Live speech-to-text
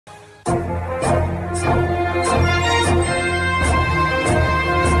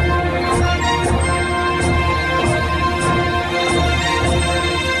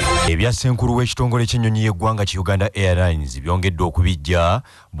Ebya Ssenkulu w'ekitongole ky'ennyonyi y'eggwanga ki Uganda Airlines byongedde okubijja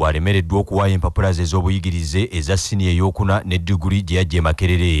bw'alemereddwa okuwaayo empapula ze ez'obuyigirize eza siniya ey'okuna ne diguli gye yajja e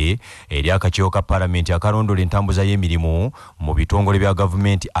Makerere eri akakiiko ka Paalamenti akalondola entambuza y'emirimu mu bitongole bya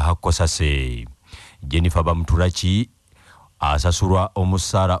gavumenti akakosase. Jennifer Bamturaki asasulwa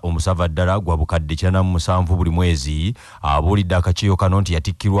omusaala omusava ddala gwa bukadde 47 buli mwezi abuulidde akakiiko kano nti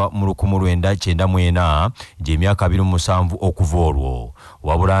yatikkirwa mu 1994 gy'emyaka 27 okuva olwo.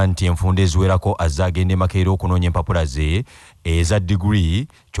 Wabula nti enfunda eziwerako azze agenda e Makerere okunoonya empapula ze eza diguli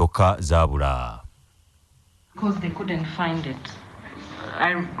kyokka zaabula. Because they couldn't find it.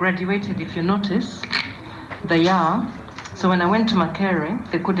 I graduated, if you notice, the year. So when I went to Makerere,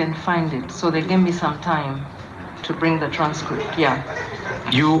 they couldn't find it. So they gave me some time to bring the transcript. Yeah.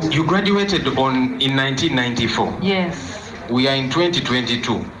 You graduated in 1994. Yes. We are in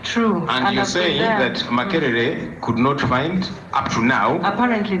 2022. True. And you're saying that Makerere could not find up to now.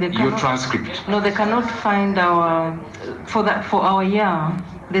 Apparently they cannot, your transcript. No, they cannot find our for our year.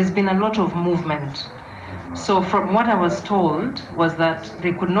 There's been a lot of movement. So from what I was told was that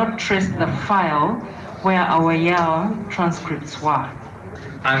they could not trace the file where our year transcripts were.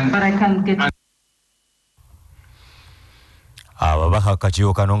 But I can get. Ababaka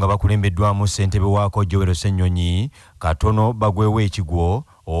akakiiko kano nga bakulembeddwamu ssentebe waako Joel Ssenyonyi katono bagwewo ekigwo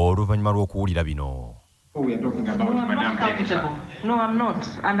oluvannyuma lw'okuwulira bino. No, I'm not.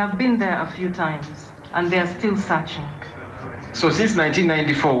 And I've been there a few times and they are still searching. So since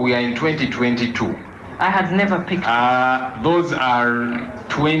 1994 we are in 2022. I had never picked those are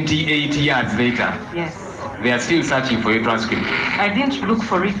 28 years later. Yes. They are still searching for your transcript. I didn't look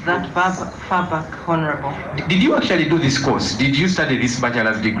for it that far back, Honorable. Did you actually do this course? Did you study this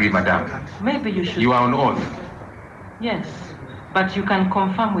bachelor's degree, madam? Maybe you should. You are on oath? Yes, but you can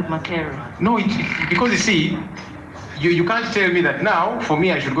confirm with Makerere. No, because you see, you can't tell me that now, for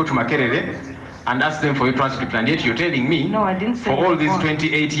me, I should go to Makerere and ask them for your transcript, and yet you're telling me, no, I didn't say for all these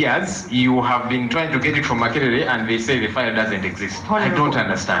 28 years, you have been trying to get it from Makerere and they say the file doesn't exist. Honorable, I don't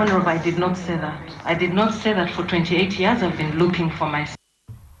understand. Honorable, I did not say that. I did not say that for 28 years I've been looking for my...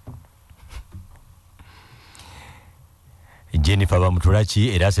 Jennifer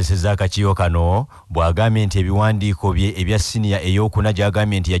Bamturaki era asesezza akakiiko kano bw'agambye nti ebiwandiiko bye ebya siniya ey'okuna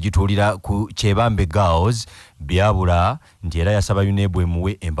gy'agambye nti yagituulira ku Kyebambe Girls byabula nti era yasaba UNEB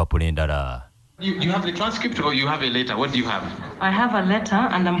emuwe empapula endala. You have the transcript or you have a letter? What do you have? I have a letter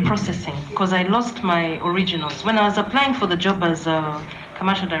and I'm processing because I lost my originals. When I was applying for the job as a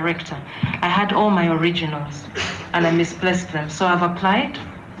commercial director, I had all my originals and I misplaced them. So I've applied.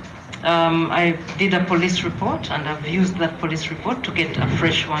 I did a police report and I've used that police report to get a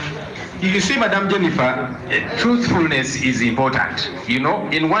fresh one. You see, Madam Jennifer, truthfulness is important. You know,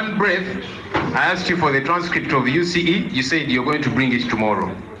 in one breath, I asked you for the transcript of UCE. You said you're going to bring it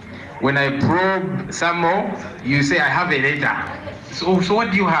tomorrow. When I probe some more, you say I have a letter. So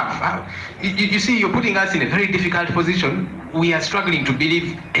what do you have? You see, you're putting us in a very difficult position. We are struggling to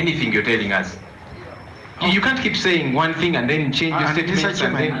believe anything you're telling us. You can't keep saying one thing and then change your statements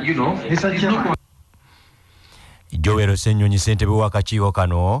and then, you know. Joel Ssenyonyi ssentebe w'akakiiko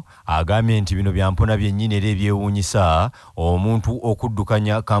kano agambye nti bino byampona byennyini era ebyewuunyisa omuntu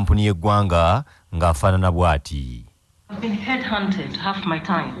okuddukanya kampuni y'eggwanga ng'afaanana bw'ati. I've been headhunted half my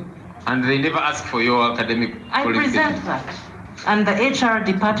time. And they never ask for your academic qualifications. I present that. And the HR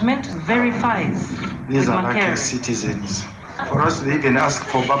department verifies. These are lucky citizens. For us, they even ask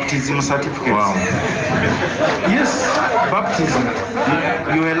for baptism certificates. Wow. Yes, baptism.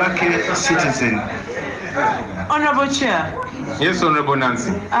 You're a lucky citizen. Honorable Chair. Yes, Honorable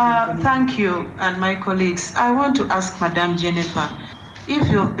Nancy. Thank you and my colleagues. I want to ask Madam Jennifer, if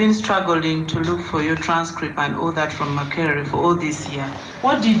you've been struggling to look for your transcript and all that from Makerere for all this year,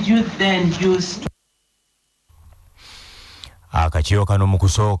 what did you then use to... Akakiiko kano mu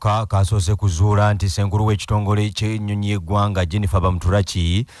kusooka kasoose kuzuula nti ssenkulu w'ekitongole ky'ennyonyi y'eggwanga Jennifer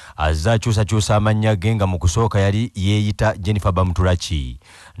Bamturaki azze akyusakyusa amannya ge nga mu kusooka yali yeeyita Jennifer Bamturaki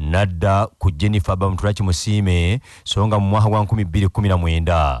nadda ku Jennifer Bamturaki Musiime so nga mu mwaka gwa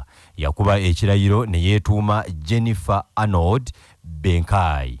 2019 yakuba ekirayiro ne yeetuuma Jennifer Arnold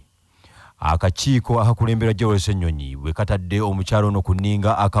Benkai. Akakiiko akakulembera Joel Ssenyonyi bwe katadde omukyalo ono ku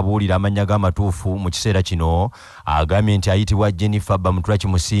nninga akabuulira amannya g'amatuufu mu kiseera kino agambye nti ayitibwa Jennifer Bamturaki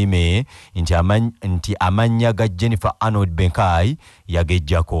Musiime nti amannya ga Jennifer Arnold Benkai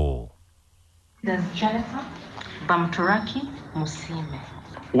yagejjako. Jennifer Bamturaki Musiime.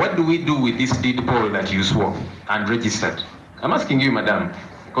 What do we do with this deed poll that you swore and registered? I'm asking you, madam,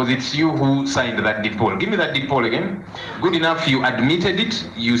 because it's you who signed that deed poll. Give me that deed poll again. Good enough, you admitted it,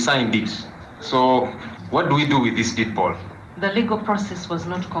 you signed it. So what do we do with this deed poll? The legal process was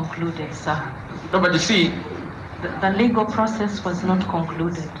not concluded, sir. No, but you see, the legal process was not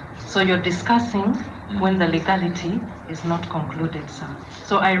concluded. So you're discussing when the legality is not concluded, sir.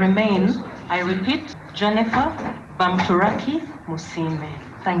 So I repeat, Jennifer Bamturaki Musime.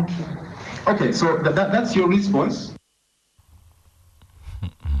 Thank you. Okay, so that's your response.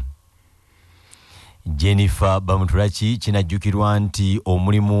 Jennifer Bamturaki kinajjukirwa nti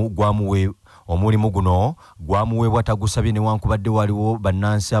omulimu guno gwamuweebwa tagusabye newankubadde waliwo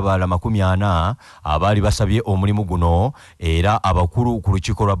bannansi abalala 40 abaali basabye omulimu guno, era abakulu ku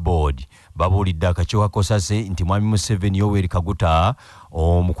lukiiko lwa board babuulidde akakiiko kakosase nti mwami Museveni Yoweri Kaguta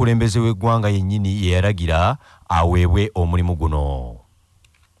omukulembeze w'eggwanga yennyini yeyalagira aweebwe omulimu guno.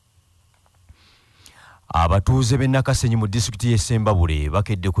 Abatuuze b'e Nakasenyi mu disitulikiti y'e Sembabule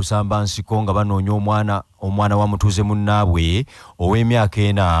bakedde kusamba nsiko nga banoonya omwana wa mutuuze munnaabwe ow'emyaka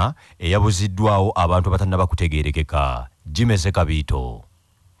 4 eyabuziddwawo abantu abatannaba kutegeerekeka. Jimese Kabiito.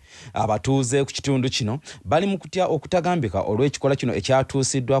 Abatuuze ku kitundu kino bali mu kutya okutagambika olw'ekikola kino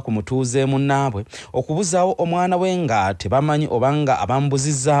ekyatuusiddwa ku mutuuze munnaabwe okubuzaawo omwana we nga tebamanyi obanga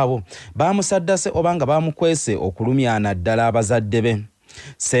abamubuzizaawo bamusaddase obanga bamukwese okulumyana ddala abazadde be.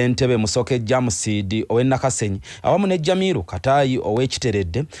 Ssentebe Musokejja Musidi ow'e Nakasenyi awamu ne Jamiru Kataayi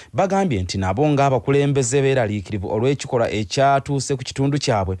ow'Ekiteredde bagambye nti nabo ng'abakulembeze beeraliikirivu olw'ekikolwa ekyatuuse ku kitundu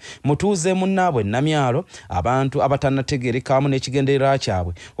kyabwe mutuuze munnaabwe Namyalo abantu abatannategeereka wamu n'ekigendererwa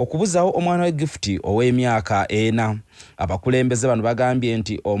kyabwe okubuzaawo omwana we Gifuti ow'emyaka 4. Abakulembeze bano bagambye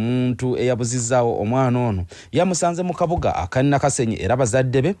nti omuntu eyabuzizaawo omwana ono yamusanze mu kabuga aka Nakasenyi era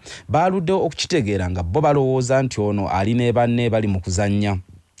bazadde be baaluddewo okukitegeera nga bo balowooza nti ono ali ne banne bali mu kuzannya.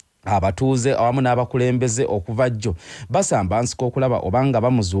 Abatuuze awamu n'abakulembeze okuva jjo basamba nsiko okulaba obanga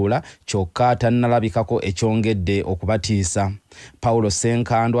bamuzuula kyokka tannalabikako ekyongedde okubatiisa. Paulo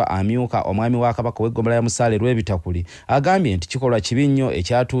Senkandwa amyuka omwami wa Kabaka w'eggombolola ya Musaale Lwebitakuli agambye nti kikolwa kibi nnyo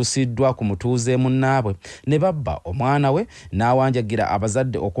ekyatuusiddwa ku mutuuze munnaabwe ne babba omwana we n'awanjagira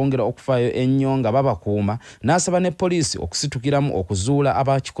abazadde okwongera okufaayo ennyo nga babakuuma n'asaba ne poliisi okusitukiramu okuzuula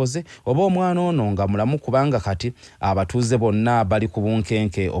abakikoze oba omwana ono nga mulamu kubanga kati abatuuze bonna bali ku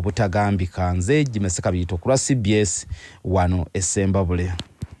bunkenke obutagambika. Nze Jimese Kabiito ku lwa CBS wano e Sembabule.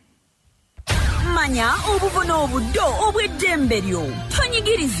 Manya obuvuno obuddo obw'eddembe lyo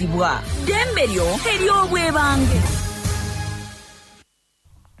tonyigirizibwa ddembe lyo ery'obwebange.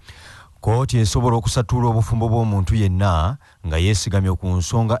 Kooti esobola okusatula obufumbo bw'omuntu yenna nga yeesigamye ku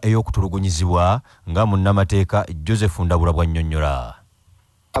nsonga ey'okutulugunyizibwa nga munnamateeka Joseph Ndabula bw'annyonnyola.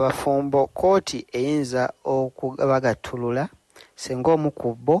 Abafumbo kooti eyinza okubagattulula singa omu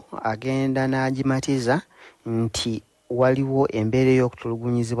ku bo agenda n'agimatiza nti waliwo embeera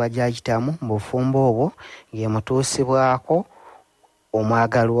y'okutulugunyizibwa gy'ayitamu mu bufumbo obwo ng'emutuusibwako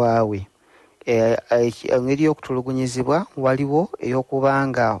omwagalwa we. Engeri y'okutulugunyizibwa waliwo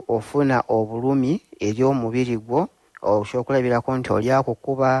ey'okubanga ofuna obulumi eri omubiri gwo okyokulabirako nti oli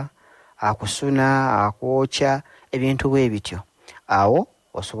akukuba, akusuna, akwokya, ebintu bwe bityo. Awo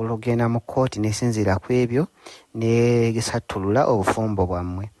osobola okugenda mu kkooti n'esinziira ku ebyo n'egisattulula obufumbo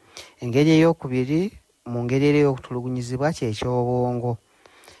bwammwe. Engeri ey'okubiri mu ngeri ey'okutulugunyizibwa kyekyobwongo.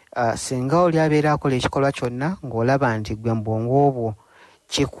 Singa oli abeera akola ekikolwa kyonna ng'olaba nti gwe mu bwongo obwo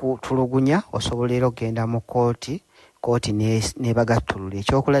kikutulugunya osobola era okugenda mu kkooti n'ebagattulula.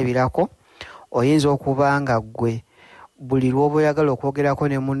 Ekyokulabirako oyinza okuba nga gwe buli lw'oba oyagala okwogerako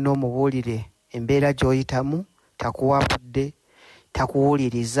ne munno omubuulire embeera gy'oyitamu takuwabudde,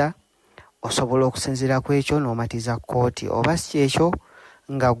 takuwuliriza, osobola okusinziira ku ekyo n'omatiza kkooti. Oba si ekyo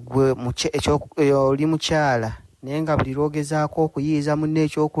nga gwe oli mukyala naye nga buli lwogezaako okuyiiza munno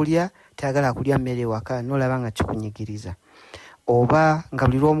ekyokulya tayagala kulya mmere waka n'olaba nga kikunyigiriza. Oba nga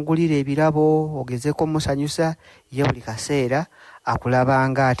buli lw'omugulira ebirabo ogezeeko musanyusa ye buli kaseera akulaba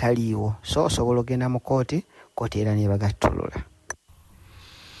nga ataliiwo. So osobola okugenda mu kkooti era n'ebagattulula.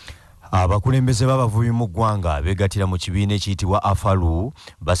 Abakulembeze b'abavubi mu ggwanga beegattira mu kibiina ekiyitibwa Afalu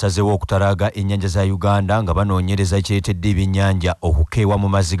basazeewo okutalaaga ennyanja za Uganda nga banoonyereza ekireetedde ebyennyanja okukeewa mu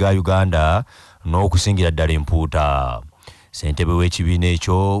mazzi ga Uganda n'okusingira ddala empuuta. Ssentebe w'ekibiina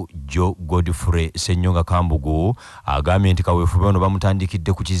ekyo Jo Godfrey Ssenyonyi Kambugu agambye nti kaweefube bano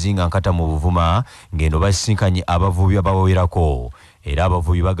bamutandikidde ku kizinga Nkata mu Buvuma ng'eno basisinkanye abavubi abawerako. Era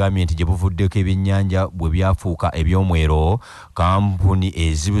abavubi bagambye nti gye buvuddeko ebyennyanja bwe byafuuka eby'omwero, kampuni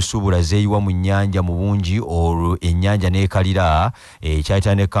ezibisuubula zeeyiwa mu nnyanja mu bungi olwo ennyanja n'ekalira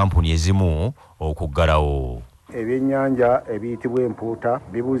ekyayita ne kampuni ezimu okuggalawo. Ebyennyanja ebiyitibwa empuuta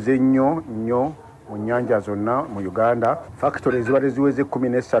bibuze nnyo mu nnyanja zonna mu Uganda. Factory ezibadde ziweze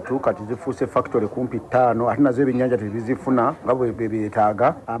 13 kati zifuuse factory kumpi 5 ate nazo ebyennyanja tebizifuna nga bwe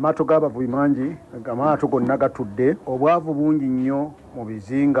beetaaga. Amaato g'abavubi mangi, amaato gonna gatudde, obwavu bungi nnyo mu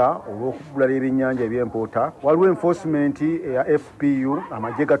bizinga olw'okugula ebyennyanja eby'empoota. Waliwo enforcement ya FPU,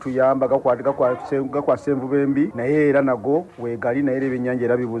 amagye gatuyamba gakwasa envuba embi, naye era nago weegali, naye ebyennyanja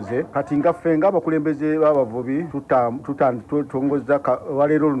era bibuze. Kati nga ffe ng'abakulembeze b'abavubi tutongozza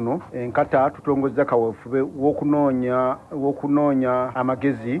waleero luno enkata tutongozza kaweefube w'okunoonya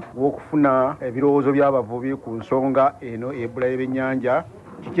amagezi w'okufuna ebirowoozo by'abavubi ku nsonga eno ebbula y'ebyennyanja.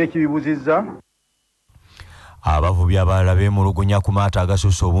 Kiki ekibibuzizza? Abavubi abalala beemulugunya ku maato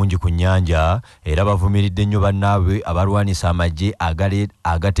agasusse obungi ku nnyanja era bavumiridde nnyo bannaabwe abalwanisa amagye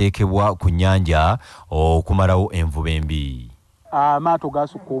agateekebwa ku nnyanja okumalawo envuba embi. Amaato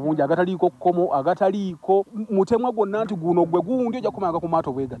gasukka obungi agataliiko kkomo, agataliiko mutemwa gwonna nti guno gwe gundi ojja kumanga ku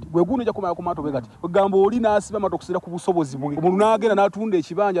maato bwe gati, gwe gundi ojja kumanga ku maato bwe gati. Ogamba oli n'asiba amaato okusira ku busobozi bwe, omuntu n'agenda n'atunda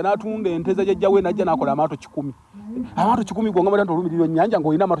ekibanja n'atunda enteza jjajjawe n'ajja n'akola amaato 10. Amaato 10 gonga mata ntolumiriro nnyanja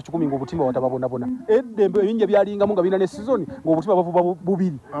ng'olina amaato 10 ng'obutimba watababonabona. Eddembe ebinja byalingamu nga birina ne season ng'obutimba bavuba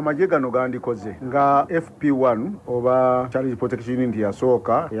bubiri. Amagye gano gandikoze nga FP1 oba Charlie Protection Unit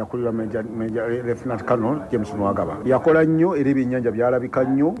yasooka eyakulira Major Lieutenant Colonel James Nwagaba. Yakola nnyo era ebyennyanja byalabika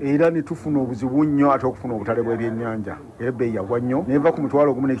nnyo era ne tufuna obuzibu nnyo ate okufuna obutale bw'ebyennyanja. Era ebbeeyi yagwa nnyo neva ku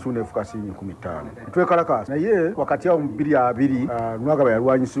mutwalo gumu n'ekitundu efuka siringi 15. Twekalakaasa naye wakati awo mu 2020 Nwagaba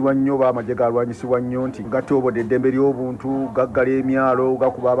yalwanyisibwa nnyo oba amagye galwanyisibwa nnyo nti gatobodde eddembe ly'obuntu gaggala emyalo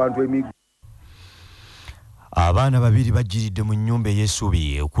gakuba abantu emiggo. Abaana babiri bajjiridde mu nnyumba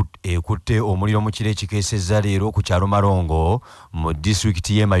ey'essubi ekutte omuliro mu kiro ekikeesezza leero ku kyalo Marongo mu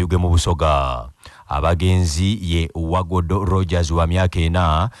disitulikiti y'e Mayuge mu Busoga. Abagenzi ye Wagodo Rogers wa myaka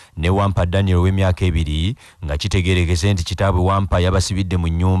 4 ne Wampa Daniel w'emyaka 2 nga kitegeerekese nti kitaabwe Wampa yabasibidde mu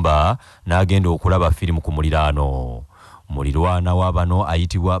nnyumba n'agenda okulaba firimu ku muliraano. Mulirwana wa bano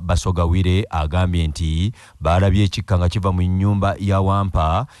ayitibwa Basogawire agambye nti balabye ekikka nga kiva mu nnyumba ya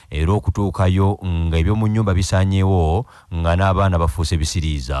Wampa era okutuukayo nga ebyo mu nnyumba bisaanyeewo nga n'abaana bafuuse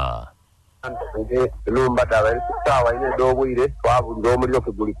bisiriiza. Lumba tabali sawa ine dobwire twabulira omuliro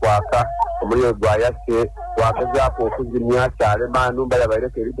kuguli kwaka omuliro gwayase wakazaako okuzimya kyale manumba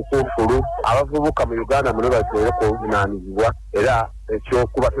yabaireke eri kufulu abavubuka mu Uganda muno batwere ko obuvunaanyizibwa era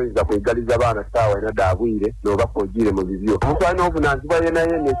ekyokuba toyinza kwegaliza abaana saawa ina daabwire n'obakogire mu bibyo omuntu alina obuvunaanyizibwa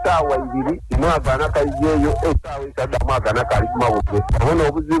yenayene saawa 2 mwagaana kaizeeyo esaawa esadda mwagaana kali kumawuge obona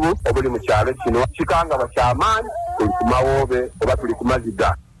obuzibu obuli mu kyalo kino kikanga bakyamaanyi tuli kumawoobe oba tuli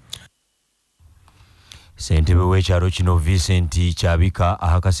kumaziga. Ssentebe w'ekyalo kino Vincent Kyabika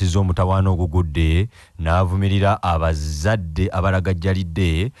ahakasizza omutawaana ogugudde n'avumirira abazadde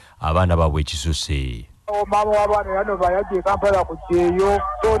abalagajjalidde abaana baabwe ekisusse. Mama w'abaana yano bayadde Kampala ku kyeyo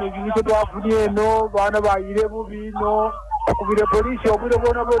so n'ekibizo twafunye eno baana bayire bubino okubire poliisi obwire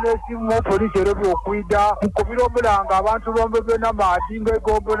bwona bwona esimu poliisi ero byokwida mukubira omulanga abantu bombe bena maati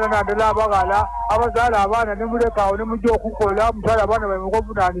ng'egombona naddala abagala abazaala abaana ne mulekaawo ne mujja okukola mutwala abaana baimeka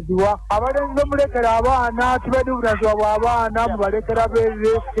obuvunaanyizibwa abalenzi ne mulekera abaana tibaine obuvunaanyizibwa bw'abaana mubalekera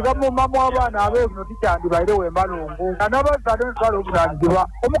beerere era mumamu abaana abeebuno tikyandibaire w'emalungu n'abazaala netwala obuvunaanyizibwa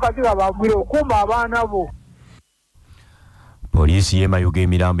omukazi gabagwire okuuma abaana bo. Poliisi y'e Mayuge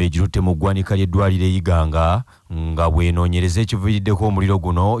emirambo egirutte mu ggwanika ly'eddwaliro eyiganga nga bw'enoonyereza ekiviiriddeko omuliro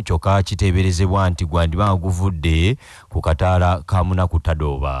guno kyokka kiteeberezebwa nti gwandibanga guvudde ku kataala ka Munaku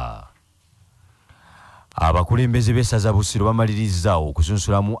Tadooba. Abakulembeze b'essaza Busiro bamalirizza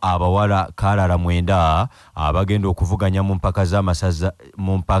okusunsulamu abawala kalala 9 abagenda okuvuganya mu mpaka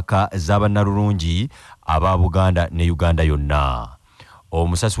z'abannalulungi aba Buganda ne Uganda yonna.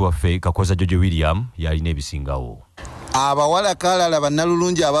 Omusasi waffe Kakoza Jojo William yalina ebisingawo. Abawala kalala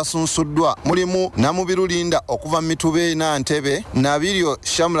bannalulungi abasunsuddwa mulimu Namubirulinda okuva Mitube na Ntebe, Nabiryo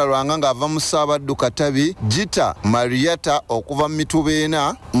Shamla Lwanga ng'ava mu Ssaabaddu Katabi, Gita Mariata okuva Mitube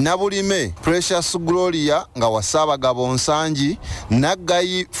na Nabulime Precious Gloria nga wa Ssaabagabo Nsangi,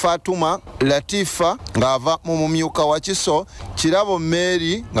 Naggayi Fatuma Latifa ng'ava mu Mumyuka wa Kiso, Kirabo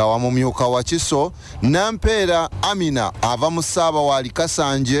Mary nga wa Mumyuka wa Kiso, Nampeera Amina ava mu Ssaabawali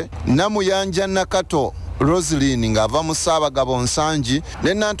Kasanje, Namuyanja Nakato Roseline ng'ava mu Ssaabagabo Nsangi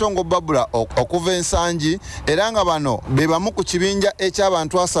ne Nantongo Babula okuva Ensangi era nga bano be bamu ku kibinja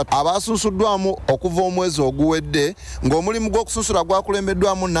eky'abantu 3 abasunsuddwamu okuva omwezi oguwedde ng'omulimu gw'okusunsula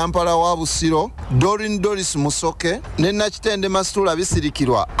gwakulembeddwamu Nampala wa Busiro, Dorin Doris Musoke ne Nakitende Masitula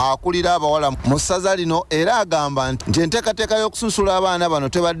bisirikirwa akulira abawala mu ssaza lino era agamba nti enteekateeka y'okusunsula abaana bano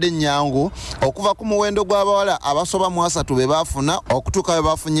tebadde nnyangu okuva ku muwendo gw'abawala abasoba mu 3 be baafuna okutuuka we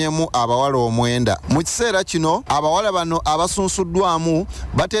bafunyeemu abawala 9. Mu kiseera kiseera kino abawala bano abasunsuddwamu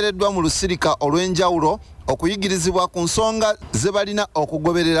bateereddwa mu lusirika olw'enjawulo okuyigirizibwa ku nsonga ze balina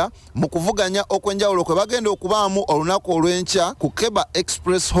okugoberera mu kuvuganya okw'enjawulo kwe bagenda okubaamu olunaku olw'enkya ku Keba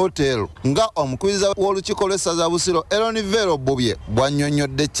Express Hotel nga omukubiriza w'olukiiko lw'essaza Busiro Elonivero Bubye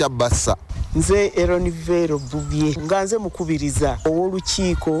bw'annyonnyodde Kyabassa. Nze Elonivero Bubye nga nze mukubiriza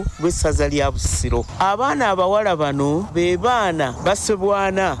ow'olukiiko lw'essaza lya Busiro. Abaana abawala bano be baana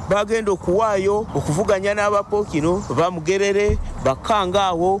basebwana bagenda okuwaayo okuvuganya n'abapookino bamugerere bakanga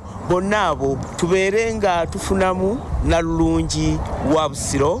awo bonna abo tubeere nga tufunamu nalulungi wa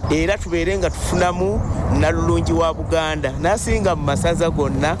Busiro era tubeere nga tufunamu nalulungi wa Buganda nasinga mu masaza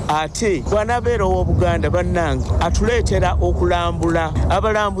gonna ate bw'anabeera ow'o Buganda bannange atuleetera okulambula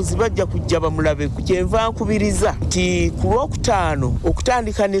abalambuzi bajja kujja bamulabe kyenva nkubiriza nti ku Lwokutaano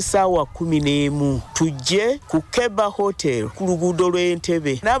okutandika n'essaawa 11 tujje ku Keba Hotel ku luguudo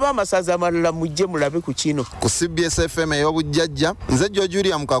lw'Entebbe n'ab'amasaza amalala mujje mulabe ku kino. Ku CBS FM ey'obujjajja nze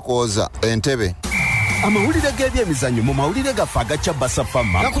Julia Mukakooza Entebbe. Amawulire g'ebyemizannyo mu mawulire gaffe agakyabasa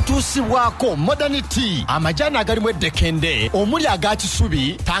fama gakutuusibwako modernity amajani agalimu eddekende omuli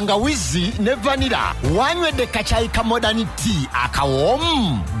agakisubi tangawizi ne vanira wanywedde kacayi ka modernity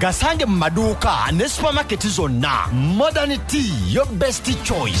akawoomu gasange mu maduuka ne supamaketi zonna. Modernity your best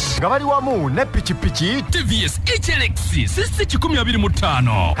choice nga bali wamu ne pikipiki TVS HLX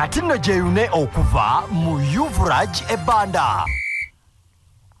 6125 kati nno gyeyune okuva mu Yuvraj Ebanda.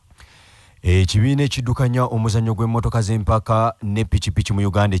 Ekibiina ekiddukanya omuzannyo gw'emmotoka z'empaka ne pikipiki mu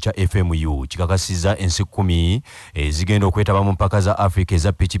Uganda ekya FMU kikakasizza ensi 10 ezigenda okwetaba mu mpaka za Africa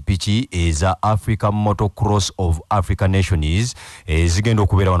eza pikipiki eza Africa Motocross of Africa Nations ezigenda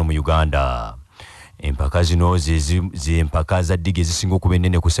okubeera wano mu Uganda. Empaka zino z'empaka za ddigi ezisinga okuba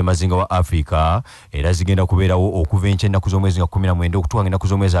ennene ku ssemazinga wa Africa era zigenda kubeerawo okuva enkya ennaku z'omwezi nga 19 okutuuka ennaku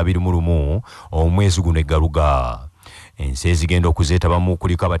z'omwezi 21 omwezi guno eggaluga. Ensi ezigenda okuzeetabamu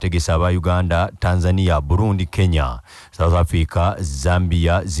kuliko abategesi aba Uganda, Tanzania, Burundi, Kenya, South Africa,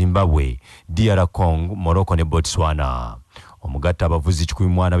 Zambia, Zimbabwe, DR Congo, Morocco ne Botswana. Omugatta abavuzi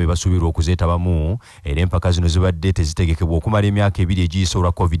 140 be basuubirwa okuzeetabamu era empaka zino zibadde tezitegekebwa okumala emyaka 2 egiyise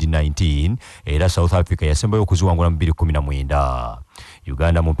olwa COVID-19 era South Africa yasembayo okuziwangula mu 2019.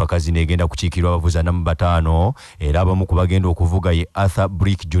 Uganda mu mpaka zino egenda kukiikirwa abavuzi 45 era abamu ku bagenda okuvuga ye Arthur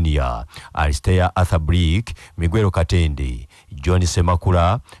Brick Jr., Alistair Arthur Brick, Miguel Katende, John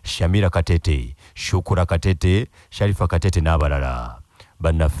Semakula, Shamira Katete, Shukura Katete, Sharifa Katete n'abalala.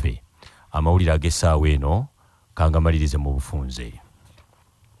 Bannaffe amawulire ag'essaawa eno kangamalirize mu bufunze.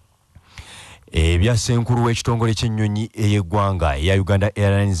 Ebya ssenkulu w'ekitongole ky'ennyonyi ey'eggwanga eya Uganda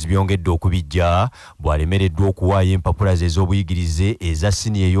Airlines byongedde okubijja bw'alemereddwa okuwaayo empapula ze ez'obuyigirize eza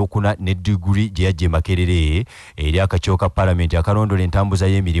siniya ey'okuna ne diguli gye yajja Makerere eri akakiiko ka Paalamenti akalondola entambuza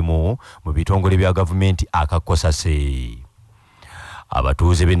y'emirimu mu bitongole bya gavumenti akakosase.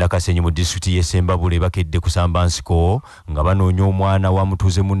 Abatuuze b'e Nakasenyi mu disitulikiti y'e Sembabule bakedde kusamba nsiko nga banoonya omwana wa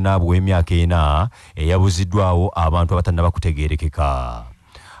mutuuze munnaabwe w'emyaka 4 eyabuziddwawo abantu abatannaba kutegeerekeka.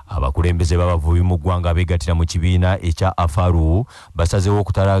 Abakulembeze b'abavubi mu ggwanga beegattira mu kibiina ekya Afaru basazeewo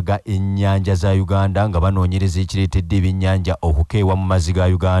okutalaga ennyanja za Uganda nga banoonyereza ekireetedde ebyennyanja okukeewa mu mazzi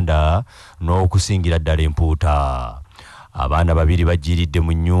ga Uganda n'okusingira ddala empuuta. Abaana babiri bajjiridde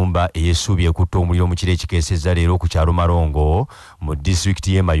mu nnyumba ey'essuubi ekutta omuliro mu kiro ekikeesezza leero ku kyalo Marongo mu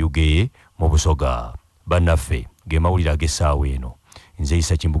disitulikiti y'e Mayuge mu Busoga. Bannaffe ge mawulire ag'essaawa eno. Nze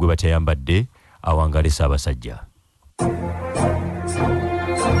Isa Kimbugwe batyayambadde awangale Ssaabasajja.